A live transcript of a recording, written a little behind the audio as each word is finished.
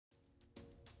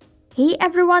Hey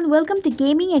everyone, welcome to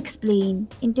Gaming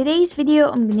Explained. In today's video,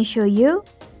 I'm going to show you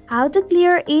how to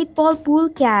clear 8-ball pool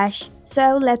cache.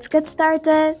 So let's get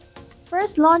started.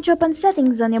 First, launch Open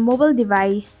Settings on your mobile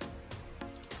device.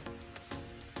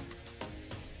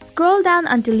 Scroll down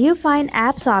until you find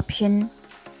Apps option.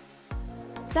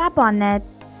 Tap on it.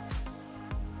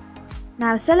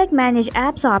 Now select Manage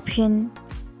Apps option.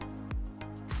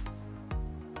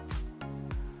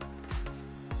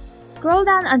 Scroll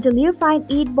down until you find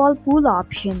 8-ball pool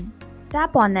option.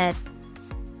 Tap on it.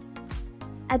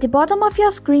 At the bottom of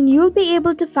your screen, you'll be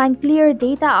able to find Clear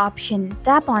Data option.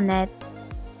 Tap on it.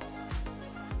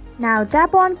 Now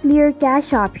tap on Clear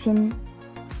Cache option.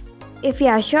 If you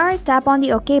are sure, tap on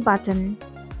the OK button.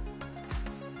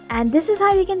 And this is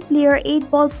how you can clear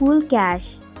 8-ball pool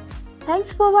cache.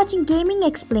 Thanks for watching Gaming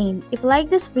Explained. If you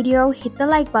like this video, hit the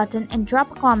like button and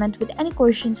drop a comment with any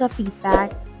questions or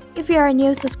feedback. If you are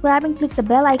new, subscribe and click the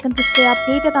bell icon to stay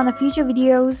updated on the future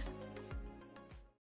videos.